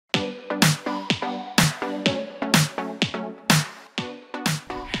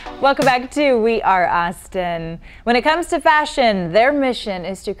Welcome back to We Are Austin. When it comes to fashion, their mission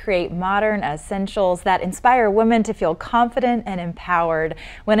is to create modern essentials that inspire women to feel confident and empowered.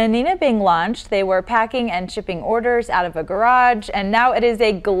 When Anine Bing launched, they were packing and shipping orders out of a garage, and now it is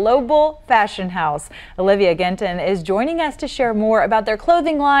a global fashion house. Olivia Gentin is joining us to share more about their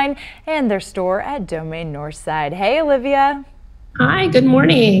clothing line and their store at Domain Northside. Hey, Olivia. Hi, good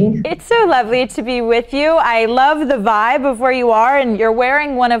morning. It's so lovely to be with you. I love the vibe of where you are, and you're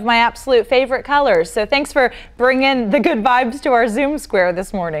wearing one of my absolute favorite colors. So thanks for bringing the good vibes to our Zoom square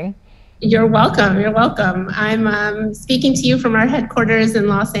this morning. You're welcome. You're welcome. I'm speaking to you from our headquarters in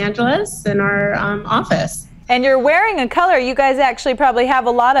Los Angeles in our office. And you're wearing a color you guys actually probably have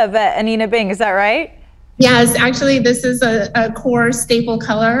a lot of at Anine Bing, is that right? Yes, actually, this is a core staple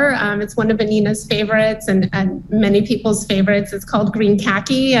color. It's one of Anine's favorites and many people's favorites. It's called green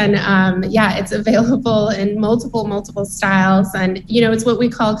khaki, and yeah, it's available in multiple styles. And you know, it's what we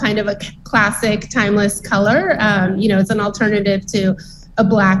call kind of a classic, timeless color. You know, it's an alternative to a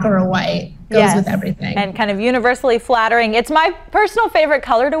black or a white. Goes with everything. And kind of universally flattering. It's my personal favorite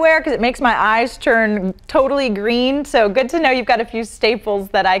color to wear because it makes my eyes turn totally green. So good to know you've got a few staples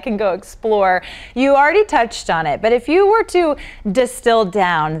that I can go explore. You already touched on it, but if you were to distill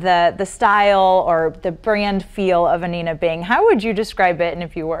down the style or the brand feel of Anine Bing, how would you describe it in a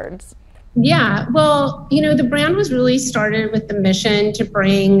few words? Yeah, well, you know, the brand was really started with the mission to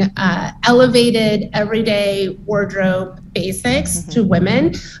bring elevated, everyday wardrobe basics to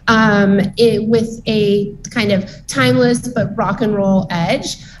women with a kind of timeless but rock and roll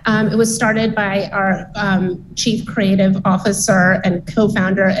edge. It was started by our Chief Creative Officer and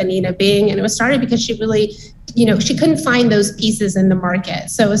co-founder, Anine Bing, and it was started because she really, you know, she couldn't find those pieces in the market.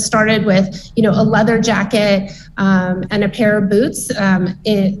 So it started with, you know, a leather jacket and a pair of boots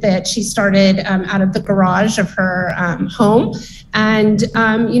that she started out of the garage of her home. And,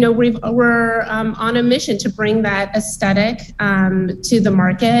 you know, we're on a mission to bring that aesthetic to the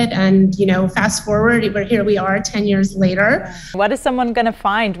market. And, you know, fast forward, here we are 10 years later. What is someone going to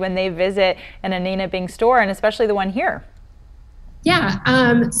find when they visit an Anine Bing store, and especially the one here?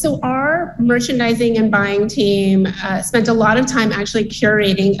 Yeah, so our merchandising and buying team spent a lot of time actually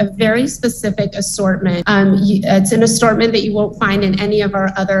curating a very specific assortment. It's an assortment that you won't find in any of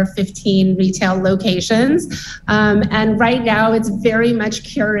our other 15 retail locations. And right now it's very much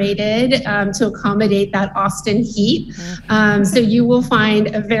curated to accommodate that Austin heat. So you will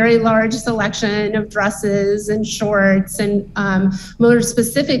find a very large selection of dresses and shorts, and more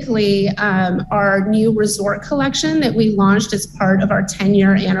specifically, our new resort collection that we launched as part of our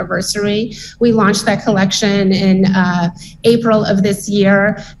 10-year anniversary. We launched that collection in April of this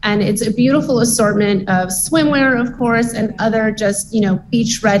year, and it's a beautiful assortment of swimwear, of course, and other just, you know,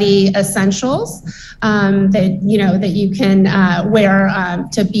 beach-ready essentials that, you know, that you can wear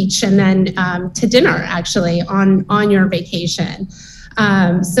to beach and then to dinner, actually, on your vacation.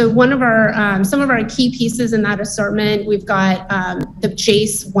 So one of our some of our key pieces in that assortment, we've got the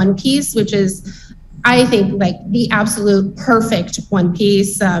Jace one piece, which is, I think, like the absolute perfect one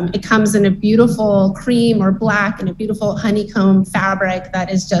piece. It comes in a beautiful cream or black and a beautiful honeycomb fabric that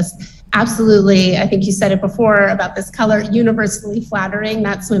is just absolutely, I think you said it before about this color, universally flattering.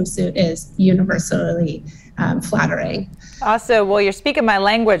 That swimsuit is universally flattering. Also, well, you're speaking my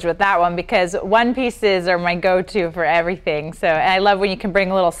language with that one, because one pieces are my go-to for everything. So I love when you can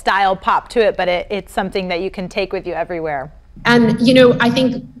bring a little style pop to it, but it's something that you can take with you everywhere. And, you know, I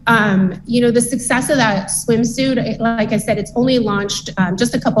think, you know, the success of that swimsuit, like I said, it's only launched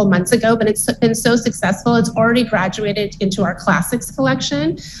just a couple months ago, but it's been so successful. It's already graduated into our classics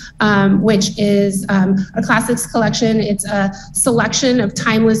collection, which is our classics collection. It's a selection of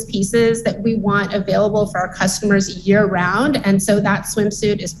timeless pieces that we want available for our customers year round. And so that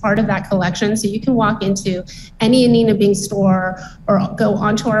swimsuit is part of that collection. So you can walk into any Anine Bing store or go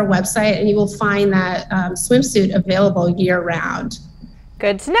onto our website and you will find that swimsuit available year round.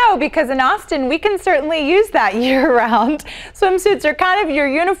 Good to know, because in Austin, we can certainly use that year-round. Swimsuits are kind of your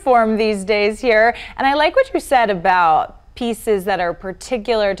uniform these days here. And I like what you said about pieces that are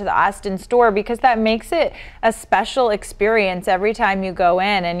particular to the Austin store, because that makes it a special experience every time you go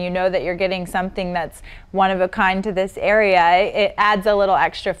in and you know that you're getting something that's one of a kind to this area. It adds a little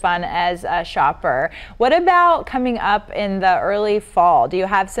extra fun as a shopper. What about coming up in the early fall? Do you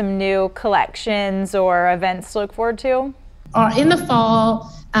have some new collections or events to look forward to? In the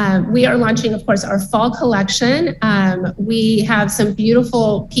fall, We are launching, of course, our fall collection. We have some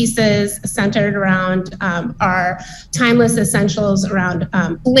beautiful pieces centered around our timeless essentials around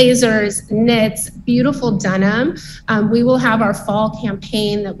blazers, knits, beautiful denim. We will have our fall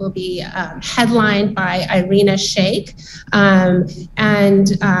campaign that will be headlined by Irina Shayk.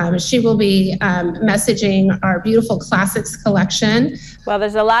 And she will be messaging our beautiful classics collection. Well,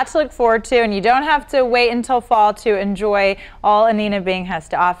 there's a lot to look forward to, and you don't have to wait until fall to enjoy all Anine Bing has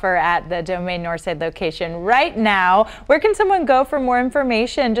to offer at the Domain Northside location right now. Where can someone go for more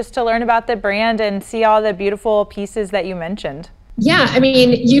information, just to learn about the brand and see all the beautiful pieces that you mentioned? Yeah, I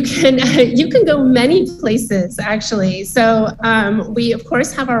mean, you can go many places, actually. So we, of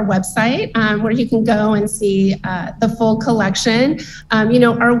course, have our website where you can go and see the full collection. You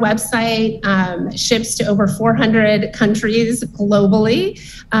know, our website ships to over 400 countries globally.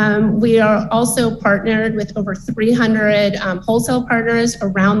 We are also partnered with over 300 wholesale partners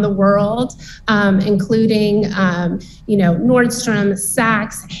around the world, including, you know, Nordstrom,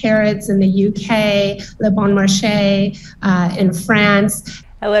 Saks, Harrods in the UK, Le Bon Marché in France.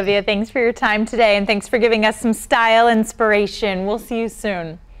 Olivia, thanks for your time today, and thanks for giving us some style inspiration. We'll see you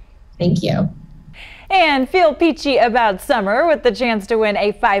soon. Thank you. And feel peachy about summer with the chance to win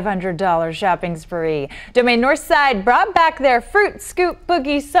a $500 shopping spree. Domain Northside brought back their Fruit Scoop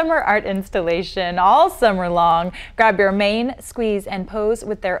Boogie summer art installation all summer long. Grab your main, squeeze, and pose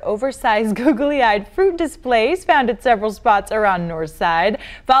with their oversized googly-eyed fruit displays found at several spots around Northside.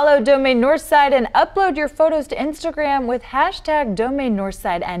 Follow Domain Northside and upload your photos to Instagram with hashtag Domain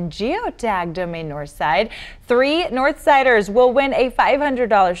Northside and geotag Domain Northside. 3 Northsiders will win a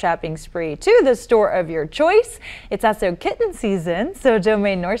 $500 shopping spree to the store of your choice. It's also kitten season, so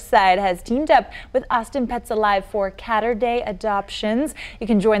Domain Northside has teamed up with Austin Pets Alive for Catterday adoptions. You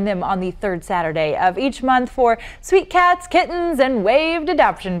can join them on the 3rd Saturday of each month for sweet cats, kittens, and waived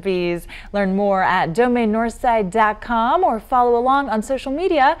adoption fees. Learn more at domainnorthside.com or follow along on social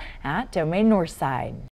media at Domain Northside.